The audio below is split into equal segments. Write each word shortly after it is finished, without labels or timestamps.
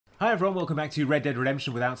Hi everyone, welcome back to Red Dead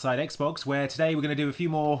Redemption with Outside Xbox, where today we're going to do a few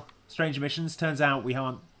more stranger missions. Turns out we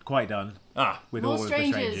aren't quite done with more all of the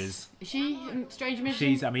strangers. Is she a stranger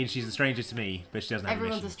mission? She's a stranger to me, but she doesn't have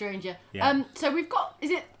Everyone's a mission. a stranger. Yeah. So we've got,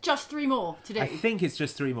 is it just 3 more to do? I think it's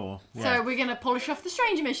just 3 more. Yeah. So we're going to polish off the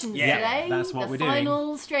stranger missions today. That's what we're doing. The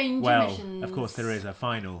final stranger missions. Of course there is a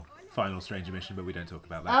final stranger mission, but we don't talk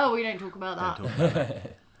about that. Oh, we don't talk about that. Don't talk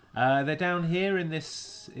about that. They're down here in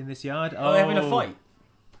this yard. Oh, they're having a fight.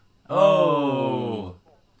 Oh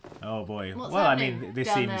boy. What's well, I happening mean, this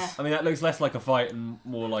down seems. there? I mean, that looks less like a fight and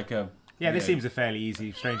more like a. Yeah, this seems a fairly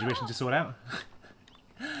easy stranger mission to sort out.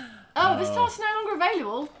 This task's no longer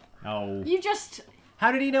available. Oh. You just.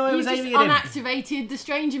 How did he know I was just aiming at him? unactivated the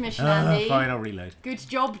stranger mission, Andy. Fine, I'll reload. Good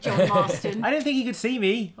job, John Marston. I didn't think he could see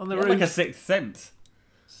me on the roof. Like a sixth sense.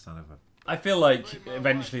 Son of a. I feel like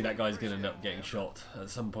eventually that guy's going to end up getting shot at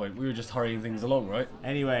some point. We were just hurrying things along, right?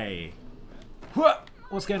 Anyway.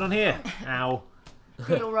 What's going on here? Ow. Good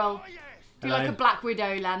little roll. Do Hello. like a Black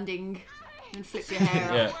Widow landing and flip your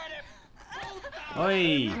hair up.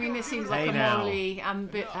 Oi. I mean, this seems like a now. morally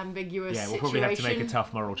ambiguous Yeah, we'll situation. probably have to make a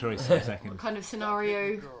tough moral choice in a second. What kind of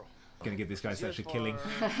scenario? Gonna give this guy such a killing.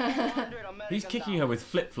 He's kicking her with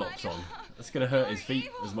flip-flops on. That's going to hurt his feet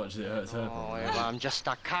as much as it hurts her. Oh, I'm just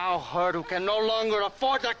a cowherd who can no longer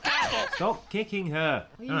afford the cattle. Stop kicking her.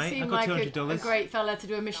 Well, you Alright, seem I've got like $200. a great fella to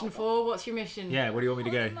do a mission for. What's your mission? Yeah, what do you want me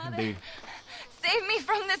to go and do? Save me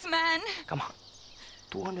from this man. Come on.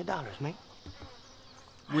 $200, mate.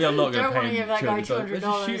 We are not going Don't to wanna pay him give that guy $200. Let's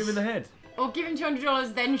just shoot him in the head. Or give him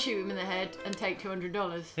 $200, then shoot him in the head and take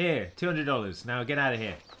 $200. Here, $200. Now get out of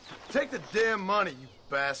here. Take the damn money, you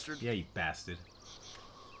bastard. Yeah, you bastard.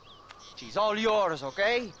 She's all yours,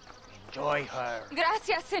 okay? Enjoy her.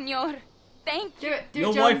 Gracias, señor. Thank you. Do it,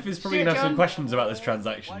 Your John. wife is probably Do it, going to have some John. questions about this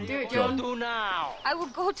transaction. Do it, John. Do now. I will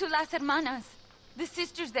go to Las Hermanas. The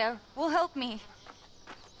sisters there will help me.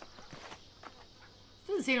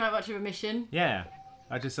 Doesn't seem like much of a mission. Yeah.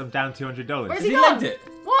 I'm down $200. Where's Has he he gone? legged it?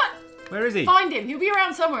 What? Where is he? Find him. He'll be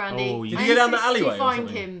around somewhere, Andy. Oh, you- Did he go down the insist you alleyway or find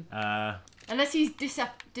something? him. Unless he's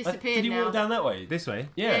disappeared Did he now. walk down that way? This way?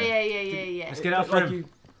 Yeah. Yeah. Let's get It after looked him. like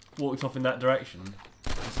you walked off in that direction.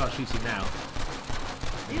 Let's start shooting now.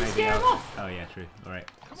 You Maybe scare him I'll- off. Oh yeah, true. Alright.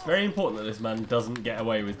 It's very important that this man doesn't get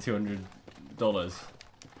away with $200.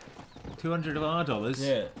 200 of our dollars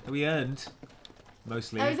that we earned.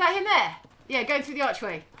 Mostly. Oh, is that him there? Yeah, going through the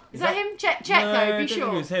archway. Is that him? Check No, though, I be don't sure.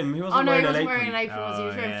 think it was him. He Oh wasn't no, he wearing wasn't an wearing apron. an apron, was he? He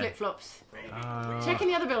was wearing yeah. flip-flops. Check in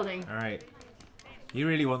the other building. Alright. You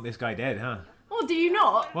really want this guy dead, huh? Or do you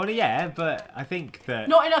not? Well, yeah, but I think that...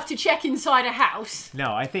 Not enough to check inside a house.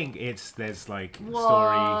 No, I think there's like What?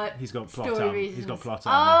 story. He's got plot Story armor. reasons. He's got plot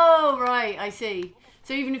armor. Oh, right, I see.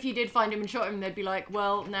 So even if you did find him and shot him, they'd be like,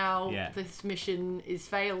 well, now this mission is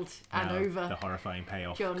failed and No, over. The horrifying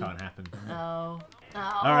payoff John. can't happen. Oh.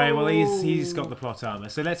 All right, well he's got the plot armor,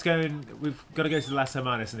 so let's go and we've got to go to Las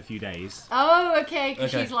Hermanas in a few days. Oh, okay,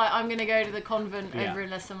 because Okay. she's like, I'm going to go to the convent Yeah. over in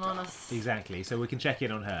Las Hermanas. Exactly, so we can check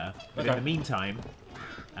in on her. But Okay. in the meantime,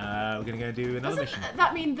 we're gonna go do another Doesn't mission.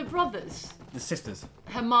 that mean the brothers? The sisters.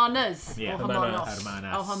 Hermanas? Yeah, Or Hermanas.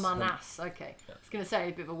 Hermanas. Oh, Hermanas, okay. I was going to say,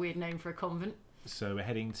 a bit of a weird name for a convent. So we're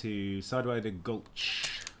heading to Sidewinder Gulch.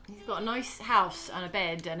 He's got a nice house and a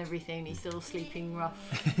bed and everything. He's still sleeping rough.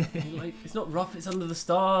 It's not rough, it's under the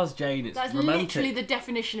stars, Jane. It's That's romantic. literally the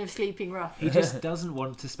definition of sleeping rough. He just doesn't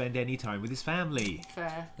want to spend any time with his family.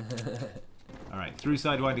 Fair. All right, through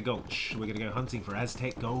Sidewinder Gulch, we're gonna go hunting for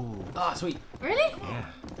Aztec gold. Ah, sweet. Really? Yeah,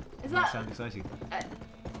 Is that that... sounds exciting.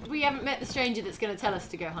 We haven't met the stranger that's going to tell us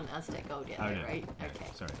to go hunt Aztec gold yet, Oh, though, no. right? Okay.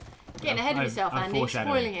 Sorry. Getting ahead of yourself, I'm Andy.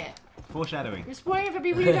 foreshadowing. Spoiling it. Foreshadowing. You're spoiling it for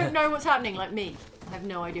people who don't know what's happening, like me. I have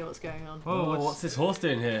no idea what's going on. Oh, What's this horse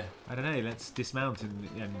doing here? I don't know. Let's dismount and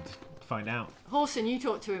find out. Horson, you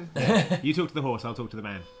talk to him. You talk to the horse. I'll talk to the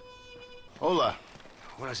man. Hola.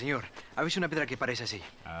 Hola, señor. ¿Ha visto una piedra que parece así?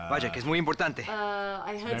 Vaya, que es muy importante.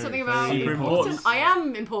 I heard very, something about... very Super important. important. I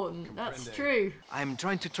am important. That's true. I'm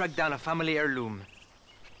trying to track down a family heirloom.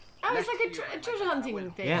 Oh, it's like a treasure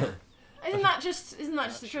hunting thing. Yeah. Isn't that just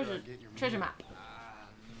a treasure map?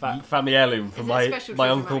 Family heirloom from Is it a my special my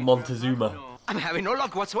treasure uncle map? Montezuma. I'm having no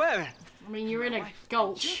luck whatsoever. I mean, you're in a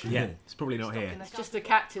gulch. Yeah, it's probably not here. It's just a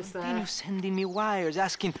cactus there. You're sending me wires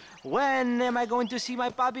asking, when am I going to see my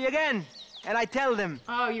puppy again? And I tell them,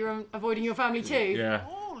 Oh, you're avoiding your family too? Yeah.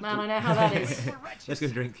 Man, I know how that is. Let's go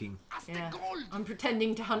drinking. Yeah. I'm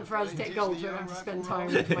pretending to hunt for Aztec gold so I don't have to spend time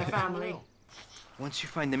with my family. once you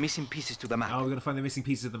find the missing pieces to the map. Oh, we're gonna find the missing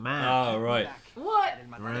pieces of the map. Oh, right. What?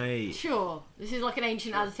 Right. Sure. This is like an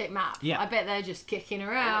ancient Aztec map. Yeah. I bet they're just kicking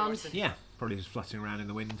around. Yeah, probably just fluttering around in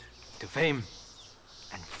the wind. To fame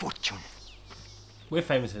and fortune. We're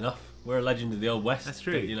famous enough. We're a legend of the Old West. That's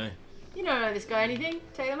true. You know. You don't know this guy anything.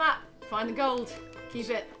 Take the map. Find the gold. Keep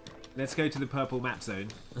it. Let's go to the purple map zone.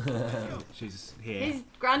 She's here. His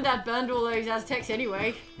granddad burned all those Aztecs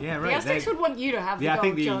anyway. Yeah, right. The Aztecs would want you to have the I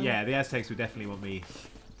gold, think John. the Aztecs would definitely want me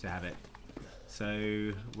to have it.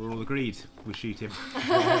 So we're all agreed. We'll shoot him. Take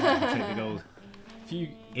the gold.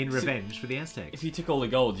 In revenge for the Aztecs. If you took all the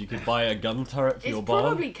gold, you could buy a gun turret for your barn. It's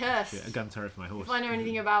probably cursed. A gun turret for my horse. If I know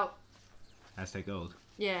anything about Aztec gold.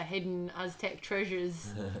 Yeah, hidden Aztec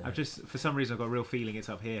treasures. I've just, for some reason, I've got a real feeling it's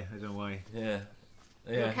up here. I don't know why. Yeah.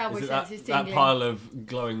 Your cowboy Is it sense is that tingling. pile of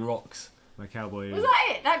glowing rocks. My cowboy. Was that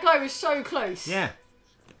it? That guy was so close. Yeah.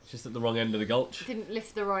 It's just at the wrong end of the gulch. Didn't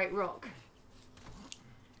lift the right rock.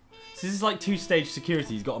 So this is like two-stage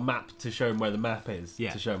security. He's got a map to show him where the map is.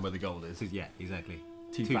 Yeah. To show him where the gold is. Yeah, exactly.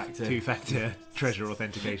 Two-factor treasure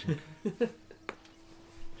authentication. There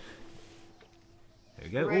we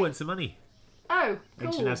go. Great. Oh, and some money. Oh, cool.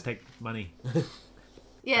 Ancient Aztec money.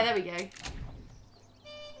 Yeah, there we go.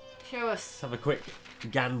 Show us. Let's have a quick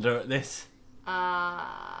gander at this. It's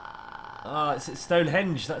at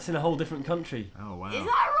Stonehenge. That's in a whole different country. Oh, wow. Is that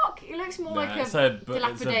a rock? It looks more like a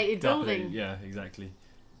dilapidated building. Yeah, exactly.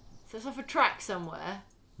 So it's off a track somewhere.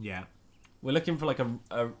 Yeah. We're looking for like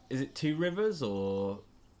a is it two rivers or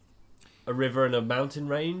a river and a mountain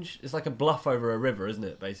range? It's like a bluff over a river, isn't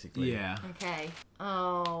it, basically? Yeah. Okay.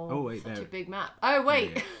 Oh, wait, such no. a big map. Oh,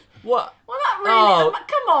 wait. Yeah. What? Well, that really... Oh.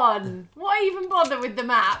 Come on. Why even bother with the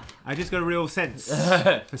map? I just got a real sense,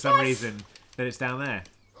 for some reason, that it's down there.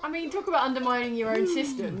 I mean, talk about undermining your own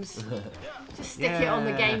systems. Just stick it on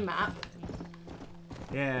the game map.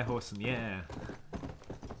 Yeah, Horson, yeah.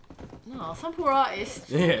 Oh, some poor artist.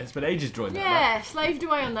 Yeah, it's been ages drawing that map. Yeah, slaved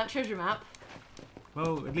away on that treasure map.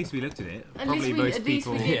 Well, at least we looked at it. At least we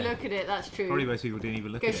did look at it, that's true. Probably most people didn't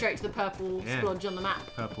even look Go at it. straight to the purple splodge on the map.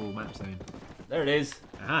 Purple map zone. There it is.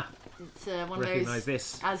 Aha. It's one of Recognise those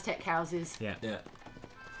this. Aztec houses. Yeah. Yeah.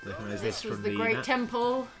 Recognise This this was from the Great map.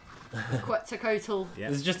 Temple. Quetzalcoatl. Yeah.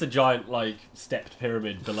 There's just a giant, like, stepped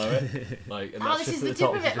pyramid below it. Like, and Oh, that's this just is at the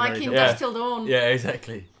top. tip of it, like in Yeah. Dusk Till Dawn. Yeah,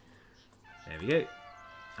 exactly. There we go.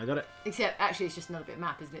 I got it. Except, actually, it's just another bit of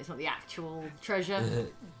map, isn't it? It's not the actual treasure.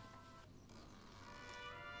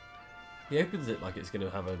 He opens it like it's going to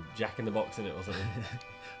have a jack-in-the-box in it or something.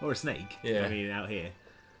 Or a snake. Yeah. I mean, out here.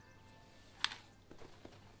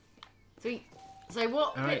 Sweet. So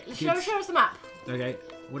what? Alright, show good. us the map. Okay.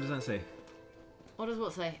 What does that say? What does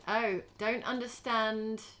what say? Oh, don't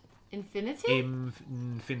understand infinity?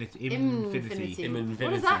 Infinity. Infinity. Infinity.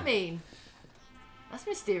 What does that mean? That's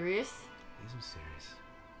mysterious. These are serious.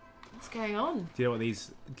 What's going on? Do you know what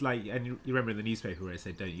these like? And you remember in the newspaper where it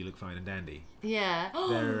said, "Don't you look fine and dandy"? Yeah.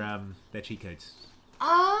 They're cheat codes.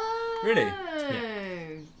 Oh. Really?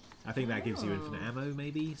 Yeah. I think that gives you infinite ammo,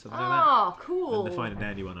 maybe something like that. Oh, cool. And the fine and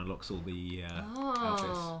dandy one unlocks all the outfits.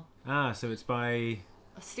 Oh. Ah, so it's by A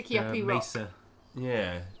sticky uppy rock. Mesa.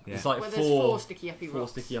 Yeah. Yeah. It's like Where there's four sticky uppy four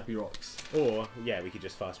rocks. sticky uppy rocks. Or yeah, we could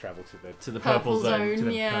just fast travel to the Purple zone. to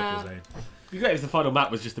the yeah. purple zone. It'd be great if the final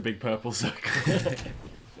map was just a big purple circle.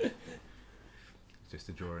 Just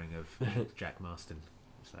a drawing of Jack Marston.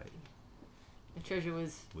 It's like The treasure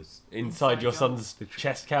was Inside your John. son's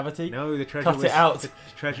chest cavity? no, the treasure Cut was it out. The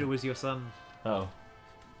treasure was your son. Oh.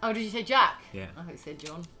 Oh, did you say Jack? Yeah. I thought you said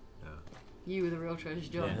John. Oh. You were the real treasure,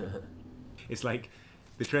 John. Yeah. It's like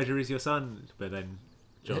the treasure is your son, but then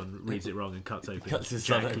John reads it wrong and cuts open. Cuts his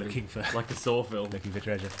Jack son open. looking for Like a saw film. looking for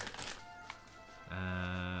treasure.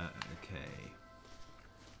 Okay.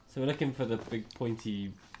 So we're looking for the big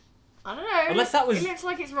pointy... I don't know. Unless that was- It looks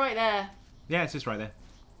like it's right there. Yeah, it's just right there.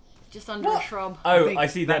 Just under a shrub. Oh, think I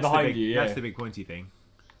see that that's the behind big- you, yeah. That's the big pointy thing.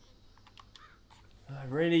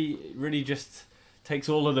 Really just takes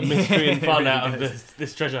all of the mystery and fun It really out of does.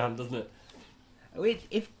 this treasure hunt, doesn't it?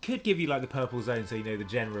 It could give you like the purple zone, so you know the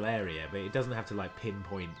general area, but it doesn't have to like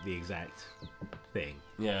pinpoint the exact thing.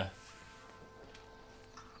 Yeah.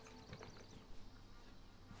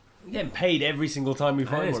 We're getting paid every single time we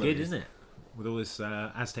find It's one good, of these. isn't it? With all this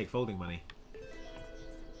Aztec folding money.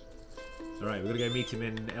 All right, we're gonna go meet him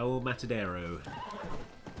in El Matadero.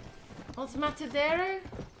 What's Matadero?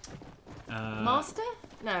 Master?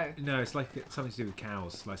 No. No, it's like something to do with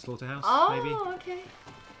cows, like slaughterhouse, Oh, maybe. okay.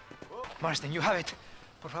 Marston, you have it.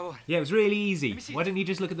 Por favor. Yeah, it was really easy. see Why it. didn't you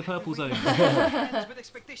just look at the purple zone? Tremendous with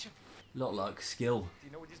expectation. Not like skill. Do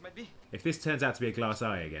you know what this might be? If this turns out to be a glass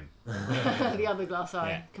eye again, The other glass eye.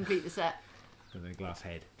 Yeah. Complete the set. and a glass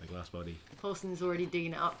head, a glass body. Paulson's already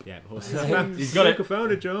digging it up. Yeah, horse. He's got it. Look, I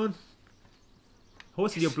found it, John.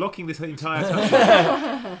 Horse, you're blocking this entire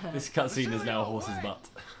touchline. This cutscene is now a horse's butt.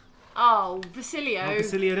 Oh, Basilio. Oh,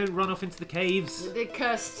 Basilio, don't run off into the caves. The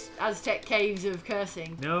cursed Aztec caves of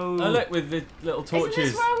cursing. No. Oh, look, with the little torches.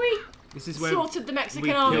 Isn't this where we This is where slaughtered the Mexican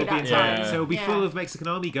we army killed the that entire. time? So it'll be Yeah. full of Mexican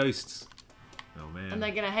army ghosts. Oh man. And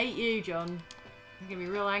they're going to hate you, John. They're going to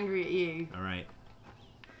be real angry at you. All right.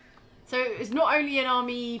 So it's not only an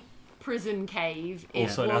army prison cave, it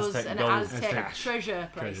Also an was Aztec an gold Aztec cache. treasure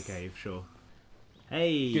place. Treasure cave, sure.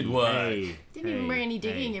 Hey. Good work. Hey, Didn't even bring any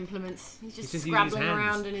digging hey. implements. He's just just using his scrabbling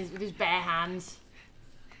hands. around with his bare hands.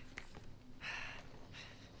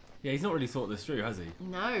 Yeah, he's not really thought this through, has he?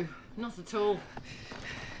 No, not at all.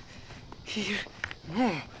 Here.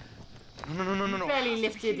 No. No. Barely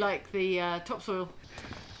lifted like the topsoil.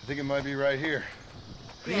 I think it might be right here.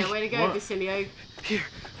 Yeah, way to go, What? Basilio. Here.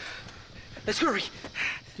 Let's hurry.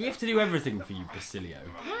 Do we have to do everything for you, Basilio?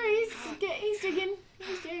 No, he's digging.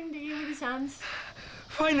 He's digging with his hands.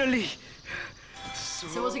 Finally.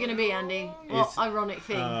 So what's it going to be, Andy? What It's- ironic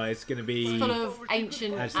thing? It's going to be. It's full of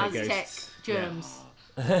ancient Aztec Aztec ghosts. germs.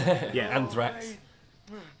 Yeah. Anthrax.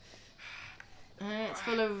 It's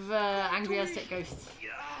full of angry Aztec ghosts.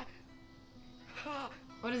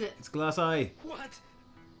 What is it? It's glass eye. What?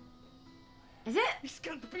 Is it? It's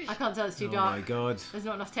got to be. I can't tell. It's too Oh dark. my god. There's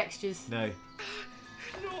not enough textures. No.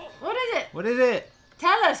 What is it? What is it?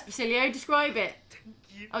 Tell us, Basilio. Describe it.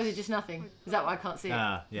 Oh, is it just nothing? Is that why I can't see it?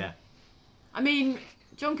 Ah, yeah. I mean,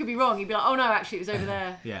 John could be wrong. He'd be like, oh no, actually it was over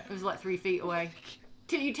there. Yeah. It was like 3 feet away.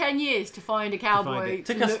 Took you 10 years to find a cowboy. it.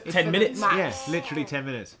 to Took us look 10 for the minutes. maps. Yes, literally 10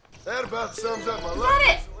 minutes. That about sums up my Is life. that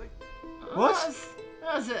it? recently. What?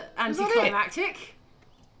 That was anticlimactic.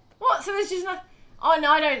 What? So there's just no... Oh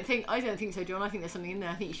no, I don't think so, John. I think there's something in there.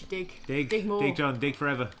 I think you should dig. Dig more. Dig, John. Dig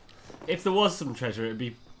forever. If there was some treasure, it'd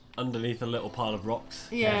be underneath a little pile of rocks.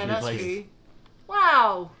 Yeah, carefully that's placed. true.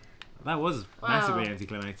 Wow. That was massively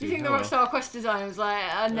anticlimactic. Do you think the Oh, well. Rockstar Quest design was like,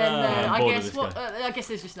 and then I'm I bored guess of this what? guy. I guess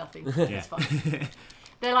there's just nothing. Yeah. It's fine.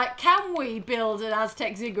 They're like, can we build an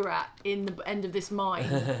Aztec ziggurat in the end of this mine?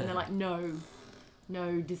 And they're like, no,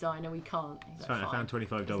 designer, we can't. He's It's like, fine, I found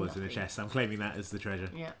 $25 in a nothing. chest. I'm claiming that as the treasure.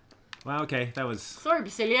 Yeah. Wow, okay, that was... Sorry,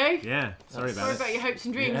 Basilio. Yeah, sorry Sorry about about it. your hopes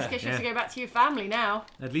and dreams. Yeah. Guess you have to Yeah. go back to your family now.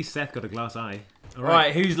 At least Seth got a glass eye. All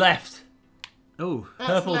Right, who's left? Oh, That's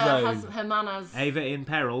Purple zone. Hermana's. Ava in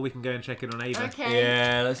peril. We can go and check in on Ava. Okay.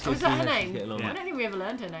 Yeah, let's Oh, go is see that how her she's name? getting on. I don't think we ever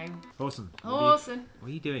learned her name. Orson. Orson. What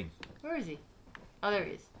are you doing? Where is he? Oh, there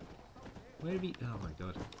he is. Where have you... Oh my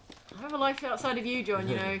god. I have a life outside of you, John,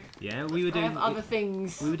 you know. Yeah, we were I doing... have other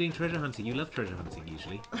things. We were doing treasure hunting. You love treasure hunting,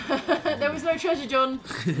 usually. There was no treasure, John.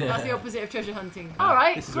 That's the opposite of treasure hunting. All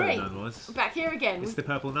right, This is where great. the nun was. We're back here again. It's the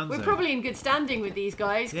purple nun We're zone. probably in good standing with these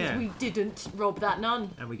guys because Yeah. we didn't rob that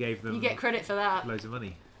nun. And we gave them You get credit for that. loads of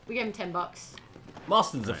money. We gave him $10.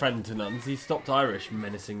 Marston's a friend to nuns. He stopped Irish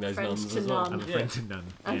menacing those Friend nuns to as well. nun. I'm a Yeah. friend to nun.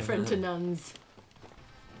 And Yeah. friend to nuns.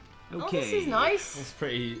 Okay. Oh, this is nice. It's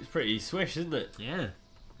pretty swish, isn't it? Yeah,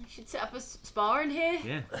 We should set up a spa in here.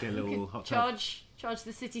 yeah. Get a little hot tub. Charge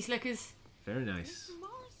the city slickers. Very nice.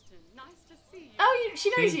 Marston, nice to see you. Oh, she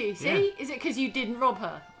knows See? you. See? Yeah. Is it because you didn't rob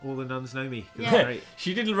her? All the nuns know me. 'Cause Yeah. I'm great.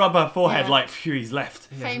 She didn't rub her forehead Yeah. like, phew, he's left.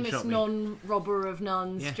 He hasn't Famous shot me. non-robber of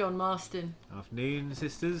nuns, Yeah. John Marston. Afternoon,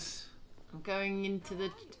 sisters. I'm going into the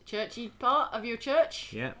churchy part of your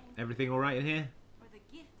church. Yeah, everything all right in here? For the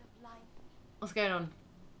gift of life. What's going on?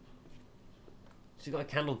 She's got a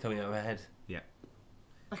candle coming out of her head. Yeah.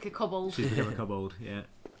 Like a kobold. She's become a kobold. Yeah.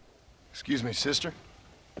 Excuse me, sister.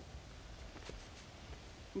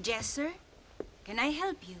 Yes, sir. Can I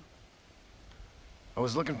help you? I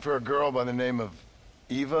was looking for a girl by the name of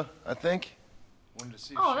Eva, I think. Wanted to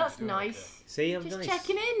see if she Oh, was that's doing nice. See, I'm Just nice.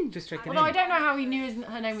 checking in. Just checking Although I in. don't know how he knew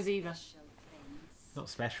her name was Eva. Not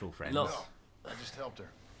special friends. No. okay. I just helped her.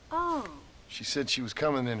 Oh, She said she was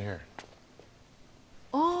coming in here.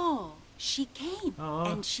 oh, she came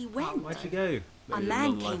Aw. and she went. Where'd she go? A Maybe man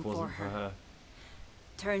nun life came for wasn't her.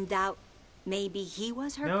 Turned out maybe he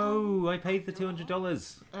was her. No, I paid the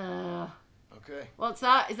 $200. Okay. What's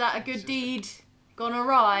that? Is that a good deed gone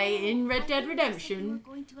awry in Red Dead Redemption?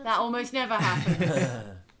 That almost never happens.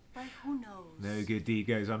 But who knows? No good deed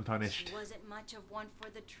goes unpunished. She wasn't much of one for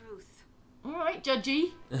the truth. All right,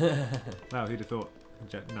 judgy. Wow, who'd have thought?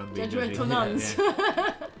 Nun being Judgmental judgy. nuns.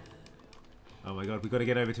 Yeah. Oh my god, we've got to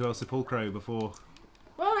get over to El Sepulcro before...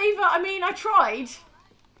 Well, Eva, I mean, I tried.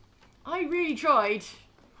 I really tried.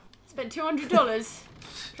 Spent $200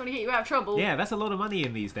 trying to get you out of trouble. Yeah, that's a lot of money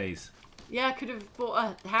in these days. Yeah, I could have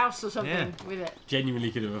bought a house or something Yeah. with it.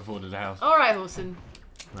 Genuinely could have afforded a house. All right, Horson.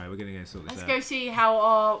 Right, we're going to go sort this Let's out. go see how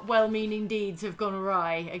our well-meaning deeds have gone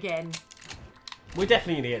awry again. We're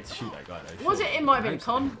definitely gonna get to shoot that guy though. Was sure. it? It might have been I a hope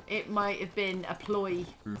con. It might have been a ploy.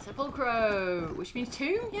 Sepulchro, which means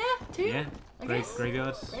tomb. Yeah, tomb. Yeah. I guess.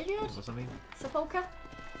 Graveyard. Graveyard? Or something. Sepulchre.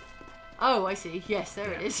 Oh, I see. Yes,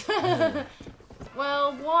 there it is.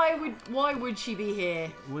 Well, why would she be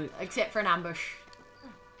here except for an ambush?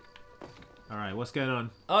 All right, what's going on?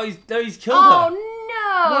 Oh, he's killed her.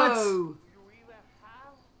 Oh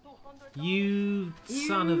no! You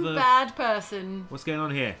son of a... bad person. What's going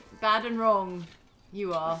on here? Bad and wrong.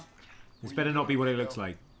 You are. This better not be what it looks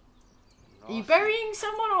like. Are you burying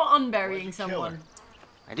someone or unburying someone?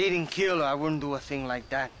 I didn't kill her. I wouldn't do a thing like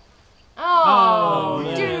that. Oh, Oh,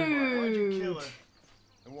 Why'd you dude. kill her?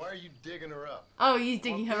 And why are you digging her up? Oh, he's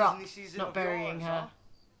digging her up, business is it not of burying yours, her.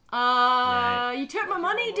 Right. You took my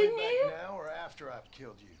money, didn't you? Now or after I've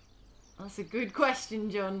killed you? That's a good question,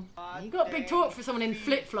 John. You got big talk for someone in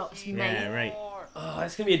flip-flops, mate. Yeah, right. Oh,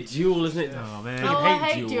 it's gonna be a duel, isn't it? Oh man. Oh, I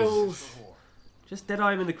hate duels. Just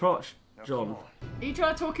dead-eye him in the crotch, John. Are you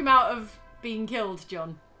trying to talk him out of being killed,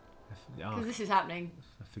 John? Oh, Because this is happening.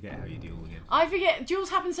 I forget how you duel again. I forget, duels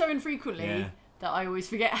happen so infrequently Yeah. that I always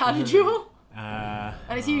forget how to duel. And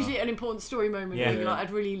And it's usually an important story moment Yeah. where you're like,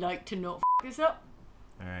 I'd really like to not f this up.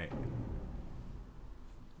 All right.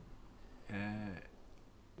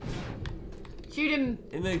 Shoot him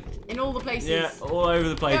in all the places. Yeah, all over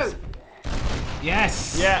the place. Go.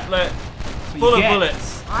 Yes. Yeah, look, full of get.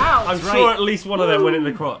 bullets. Wow. I'm right. sure at least one of them went in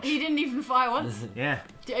the crotch. He didn't even fire once. Yeah.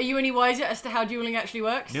 Are you any wiser as to how dueling actually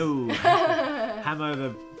works? No. Hammer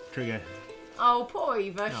the trigger. Oh, poor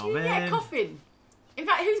Eva. Oh, She didn't get a man. coffin. In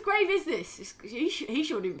fact, whose grave is this? He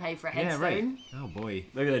sure didn't pay for a Yeah, headstone. right. Oh boy.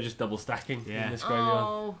 Maybe they're just double stacking Yeah. in this graveyard.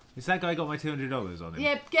 Oh. Is that guy got my $200 on him?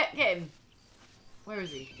 Yeah, get him. Where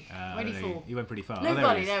is he? I Where'd he don't know. fall? He went pretty far. Luke oh,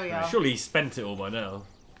 Buddy, he is. there we are. Surely he spent it all by now.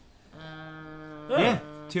 Yeah.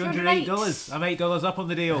 $208. I'm $8 up on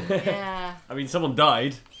the deal. Yeah. I mean, someone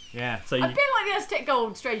died, Yeah. so A you... bit like the Aztec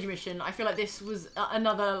Gold Stranger Mission. I feel like this was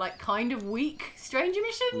another like kind of weak Stranger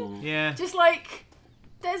Mission. Yeah. Just like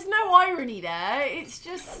there's no irony there. It's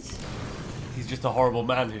just. he's just a horrible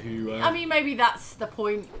man who... I mean, maybe that's the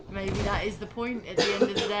point. Maybe that is the point. At the end of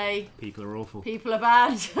the day, People are awful. people are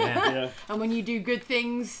bad. Yeah. yeah. And when you do good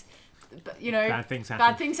things, you know, Bad things happen.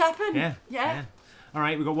 Bad things happen. Yeah. Yeah. All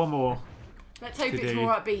right, we've got one more. Let's hope To it's do.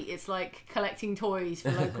 more upbeat. It's like collecting toys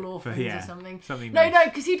for local orphans yeah, or something. something No, nice. no,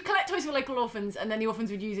 because he'd collect toys for local orphans, and then the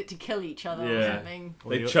orphans would use it to kill each other or Yeah. something.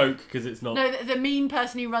 They choke because it's not... No, the mean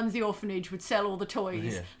person who runs the orphanage would sell all the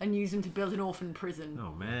toys Yeah. and use them to build an orphan prison.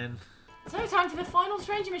 Oh man. So time for the final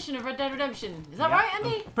Stranger Mission of Red Dead Redemption. Is that Yeah. right,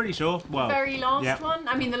 Andy? Pretty sure. Well, Very last yeah. one?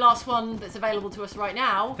 I mean, the last one that's available to us right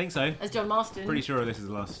now I think so. as John Marston. Pretty sure this is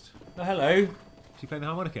the last. Oh, hello. Do you play the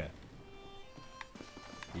harmonica?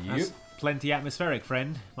 Yep. That's plenty atmospheric,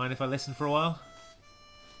 friend. Mind if I listen for a while?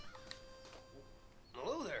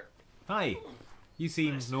 Hello there. Hi. You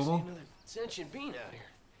seem normal. Another sentient being out here.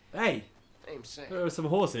 Hey, Name's Sam. there are some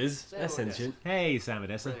horses. They're Sam sentient. Hey, Sam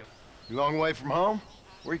Odessa. You long way from home?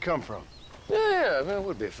 Where you come from? Yeah, well, it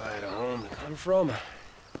would be if I had a home to come from.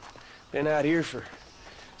 Been out here for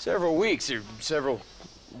several weeks, or several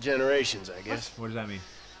generations, I guess. What does that mean?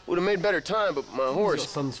 Would have made better time, but my He's got horse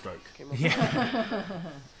sunstroke. Yeah.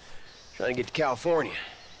 trying to get to California.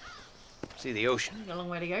 See the ocean. You've got a long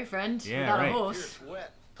way to go, friend. Yeah, Without right. a horse.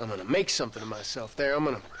 Wet. I'm gonna make something of myself there. I'm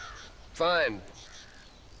gonna find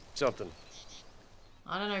something.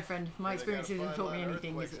 I don't know, friend. My experiences haven't taught me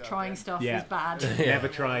anything. Is that earthquakes out trying there. stuff Yeah. is bad. Never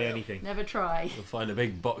try anything. Never try. You'll find a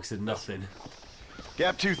big box of nothing.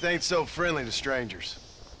 Gaptooth ain't so friendly to strangers.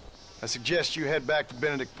 I suggest you head back to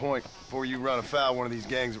Benedict Point before you run afoul one of these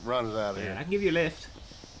gangs that runs out of Yeah, I here. can give you a lift.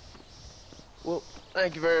 Well,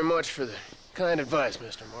 thank you very much for the kind advice,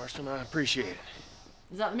 Mr. Marston. I appreciate it.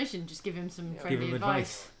 Is that the mission? Just give him some Give friendly him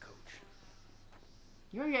advice. Coach.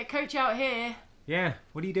 You want to get Coach out here? Yeah.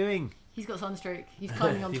 What are you doing? He's got sunstroke. He's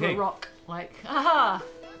climbing onto a think? rock. Like, aha!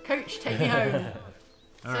 Coach, take me home. All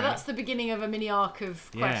So right. that's the beginning of a mini arc of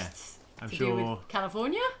Yeah, quests I'm to sure. do with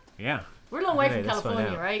California. Yeah. We're a long way Okay, from let's find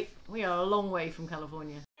California, out. right? We are a long way from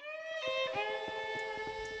California.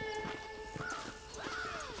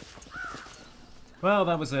 Well,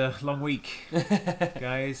 that was a long week,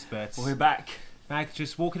 guys. But We're back. back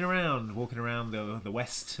just walking around the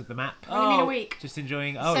west of the map. What do you mean a week? Just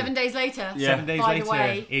enjoying. 7 days later. Yeah. 7 days By the later,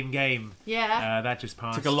 way. in game. Yeah. That just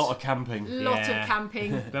passed. Took a lot of camping. Lot yeah. of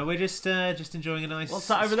camping. But we're just enjoying a nice. What's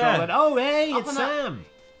that over stroll there? and- Oh, hey, Up it's on that- Sam.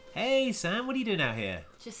 Hey, Sam, what are you doing out here?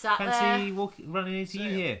 Just sat Fancy there. running into you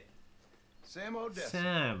Sam. here, Sam Odessa.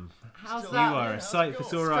 Sam. How's Still You that? are a How's sight it for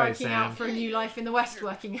going? sore eyes, Striking Sam. out for a new life in the West,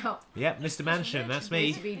 working out. Yep, Mr. Mansion, that's Supposed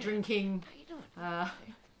me. to be drinking, Are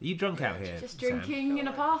you drunk out here? just Sam? drinking in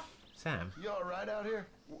a path. Sam, You all right out here?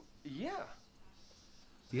 Yeah.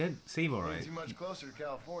 you don't seem all Ain't right. too much closer to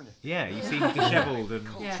California. Yeah, you seem dishevelled and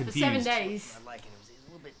Yeah, for confused. 7 days. I like it. It was a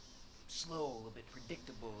little bit slow, a little bit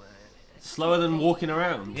predictable. Slower than walking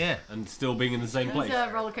around. Yeah. And still being in the same He's place.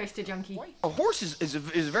 a roller coaster junkie. A horse is a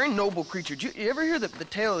very noble creature. Did you ever hear the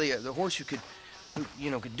tale of the horse who could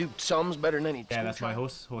do sums better than any? Yeah, that's my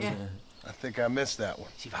horse. Yeah. I think I missed that one.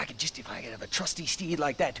 See, if I could have a trusty steed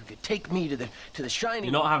like that who could take me to the shining.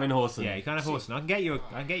 You're not having horses. Yeah, you can't have horse. I can get you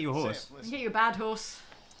a horse. You get you a bad horse.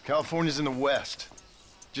 California's in the west.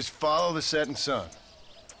 Just follow the setting sun.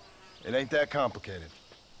 It ain't that complicated.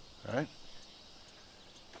 All right?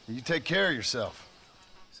 You take care of yourself.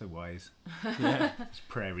 So wise. Yeah. It's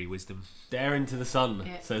prairie wisdom. Dare into the sun,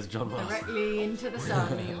 Yeah. says John Wells. Directly into the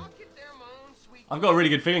sun. I've got a really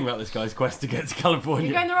good feeling about this guy's quest to get to California.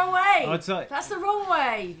 You're going the wrong way. Oh, it's like- That's the wrong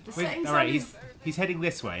way. The Wait, setting all right, sun he's heading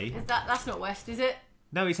this way. is that. That's not west, is it?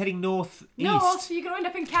 No, he's heading north east. No, so you're going to end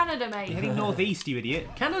up in Canada, mate. You're heading northeast, you idiot.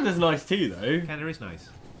 Canada's nice too, though. Canada is nice,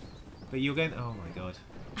 but you're going. Oh my god.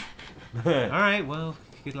 All right, well,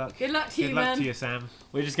 good luck. Good luck to you, Good luck man. to you, Sam.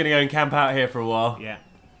 We're just going to go and camp out here for a while. Yeah.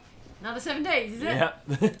 Another 7 days, is it? Yeah.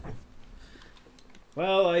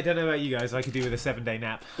 Well, I don't know about you guys. I could do with a 7-day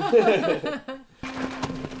nap.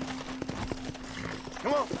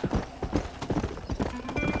 Come on.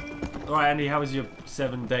 All right, Andy, how was your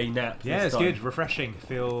 7-day nap? Yeah, this it's time? good. Refreshing.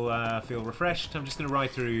 Feel refreshed. I'm just going to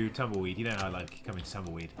ride through Tumbleweed. You know how I like coming to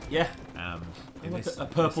Tumbleweed. Yeah. In Like this, a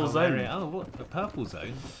purple this whole zone. area. Oh, what? A purple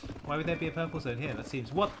zone? Why would there be a purple zone here? That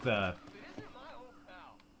seems... What the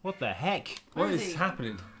heck? Where What is is he?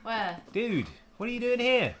 happening? Where? Dude, what are you doing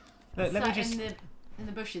here? Let me Sat just... in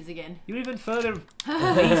the bushes again. You're even further east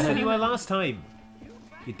than you were last time.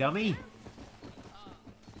 You dummy.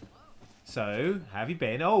 So, how have you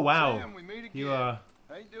been? Oh, wow. Sam, we meet again. You are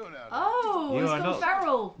How you doing out Oh, You he's are gone not-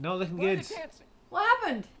 feral. not looking good. What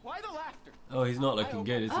happened? Why the laughter? Oh, he's not looking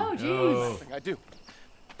good, is he? Oh, jeez. Oh. I do. You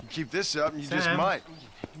keep this up and you just Sam. might.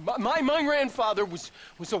 My grandfather was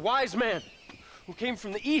a wise man who came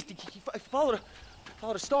from the east. He followed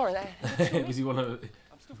a star. Was he one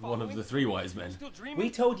of the 3 wise men? Still dreaming. We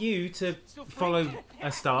told you to follow a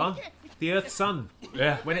star, the Earth's sun,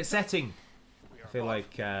 Yeah. when it's setting. I feel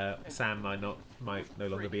like Sam might no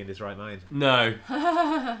longer be in his right mind. No.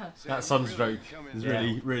 That sunstroke has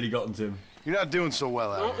Yeah. really gotten to him. You're not doing so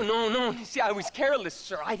well out here. No. See, I was careless,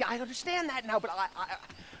 sir. I understand that now, but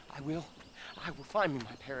I will find me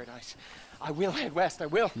my paradise. I will head west. I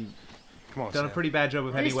will. Come on, Done a Sam. pretty bad job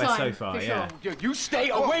of heading This west so time, far, for yeah. sure. You stay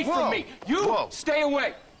away whoa. from me. You Whoa. stay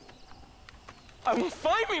away. I will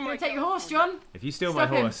find me my. Gonna take your horse, John? If you steal Stop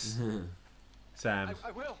my him. horse, Sam,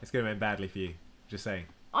 I will. it's going to end badly for you. Just saying.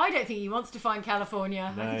 I don't think he wants to find California.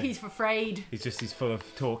 I No. think he's afraid. He's full of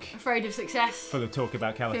talk. Afraid of success. Full of talk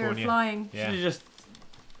about Fear of California. flying. Should Yeah. you just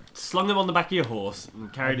slung him on the back of your horse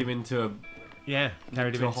and carried him into a... Yeah.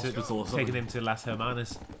 Carried him To a into hospital or taken something. him to Las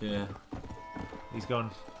Hermanas. Yeah. He's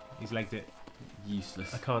gone. He's legged it.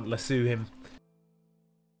 Useless. I can't lasso him.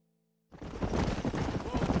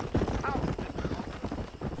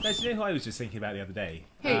 No, do you know who I was just thinking about the other day?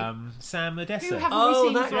 Who? Sam Odessa. Who haven't Oh, we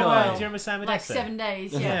seen that for a guy. while? Do you remember Sam Like Odessa? 7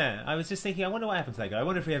 days, yeah. Yeah, I was just thinking, I wonder what happened to that guy. I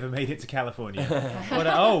wonder if he ever made it to California.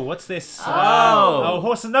 What's this? Oh.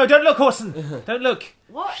 Horson. No, don't look, Horson. Don't look.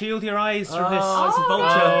 What? Shield your eyes from this. Oh, it's a Oh,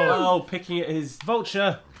 vulture. no. Oh, picking at his...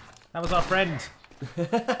 Vulture. That was our friend.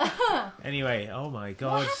 Anyway, oh my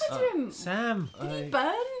god. What happened to him? Sam. Did he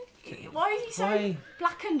burn? Why is he so Why?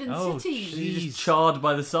 blackened and Oh, sooty? Is he Jeez. just charred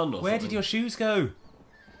by the sun or Where something? did your shoes go?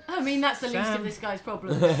 I mean, that's the least Sam. of this guy's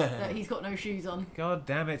problems, that he's got no shoes on. God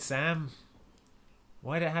damn it, Sam.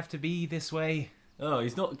 Why'd it have to be this way? Oh,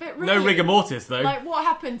 he's not... But No really, rigor mortis, though. Like, what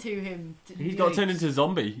happened to him? He got turned into a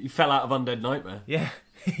zombie. He fell out of Undead Nightmare. Yeah.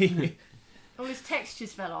 All his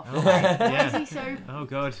textures fell off. Oh, Why yeah. is he so Oh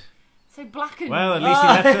god. blackened? Well, at least he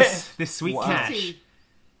left us this sweet Wow. cash. Sooty?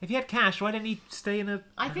 If he had cash, why didn't he stay in a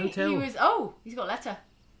I think hotel? he was... Oh, he's got a letter.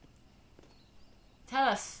 Tell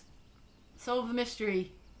us. Solve the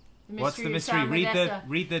mystery. The What's the of mystery? Sam Read Odessa.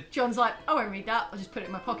 the. John's like, I won't read that. I'll just put it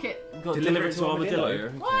in my pocket. Got to deliver it to Armadillo.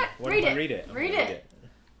 What? Why Read don't I it. read it? I'm Read gonna it.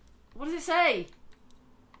 What does it say?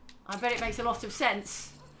 I bet it makes a lot of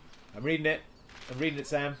sense. I'm reading it. I'm reading it,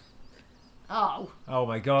 Sam. Oh. Oh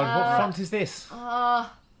my god, what font is this?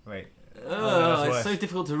 Wait. Oh, that's it's worse. so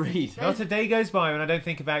difficult to read. Not a day goes by when I don't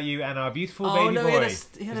think about you and our beautiful Oh, baby no, boy. he had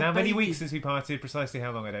It's a now many baby. weeks since we parted. Precisely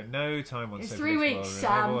how long I don't know. Time once It's so 3 predictable weeks, and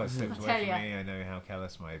reliable. Sam. It slipped I'll away tell from ya. me. I know how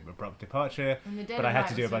callous my abrupt departure. And the dead But I of had night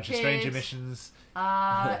to do a was bunch of your stranger kids. missions.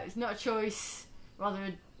 It's not a choice, rather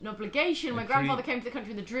an obligation. My grandfather came to the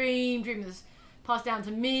country in a dream. Dream of passed down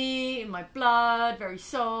to me in my blood, very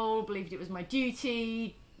soul, believed it was my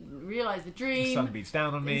duty, realised the dream. The sun beats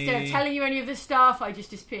down on me. Instead of telling you any of this stuff, I just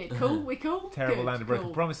disappeared. Cool? We cool? Terrible Good, land of broken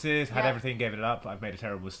cool. promises. Had Yeah. everything, gave it up. I've made a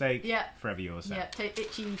terrible mistake. Yeah. Forever yours, Sam. Yeah,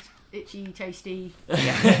 itchy, tasty.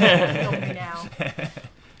 Yeah. Got me now.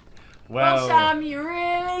 Well, Well, Sam, you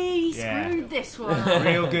really Yeah. screwed this one.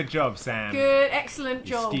 real good job, Sam. Good, excellent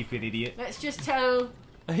You job. stupid idiot. Let's just tell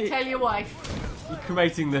your wife. You're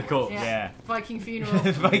cremating the corpse. Yeah. Viking funeral.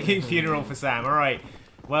 Viking funeral for Sam. All right.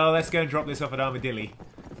 Well, let's go and drop this off at Armadillo.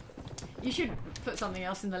 You should put something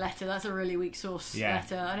else in the letter. That's a really weak source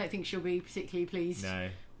letter. I don't think she'll be particularly pleased No.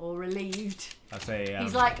 or relieved. I'll say.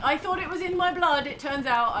 He's like, I thought it was in my blood. It turns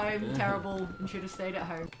out I'm terrible and should have stayed at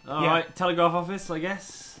home. Alright, telegraph office, I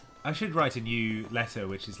guess. I should write a new letter,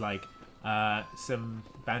 which is like, some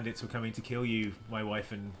bandits were coming to kill you, my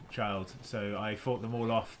wife and child. So I fought them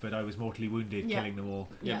all off, but I was mortally wounded, killing them all.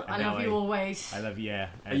 Yeah, And I love now you always. I love you. Yeah.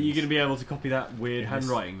 Are you going to be able to copy that weird in this-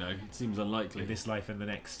 handwriting though? It seems unlikely. this life and the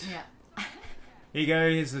next? Yeah. Here you go.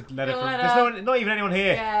 Here's a letter Good from. letter. There's no one, not even anyone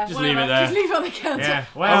here. Yeah, Just whatever. leave it there. Just leave it on the counter. Yeah.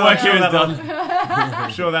 Our Well, work I'm here sure is that'll- done.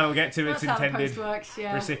 I'm sure that'll get to its That's how the intended post works,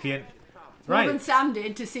 yeah. recipient. More Right. than Sam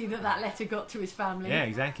did to see that letter got to his family. Yeah,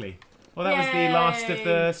 exactly. Well, that was the last of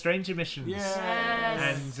the Stranger missions. Yes.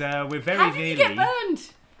 And we're very How did nearly. he get burned? In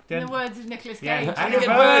Then- the words of Nicolas Cage. Yeah, How did he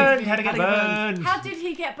get burned? How to get burned? How did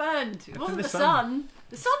he get burned? It wasn't the the sun. sun.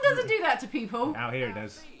 The sun doesn't do that to people. Out here it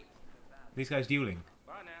does. These guys dueling.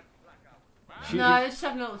 No, they're just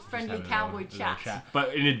having a little friendly Having a cowboy little chat.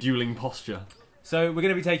 But in a dueling posture. So we're going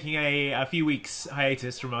to be taking a few weeks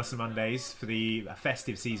hiatus from us on Mondays for the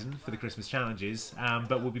festive season, for the Christmas challenges.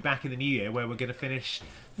 But we'll be back in the new year where we're going to finish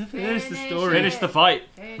the story. Finish the fight.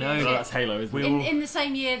 No, Oh, that's Halo, isn't it? In the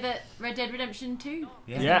same year that Red Dead Redemption 2 is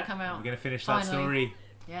going Yeah. to come out. We're going to finish Finally. that story.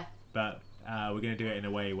 Yeah. But we're going to do it in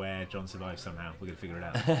a way where John survives somehow. We're going to figure it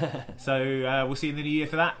out. So we'll see you in the new year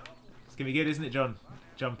for that. It's going to be good, isn't it, John?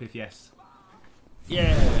 Jump if yes.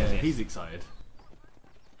 Yeah, he's excited.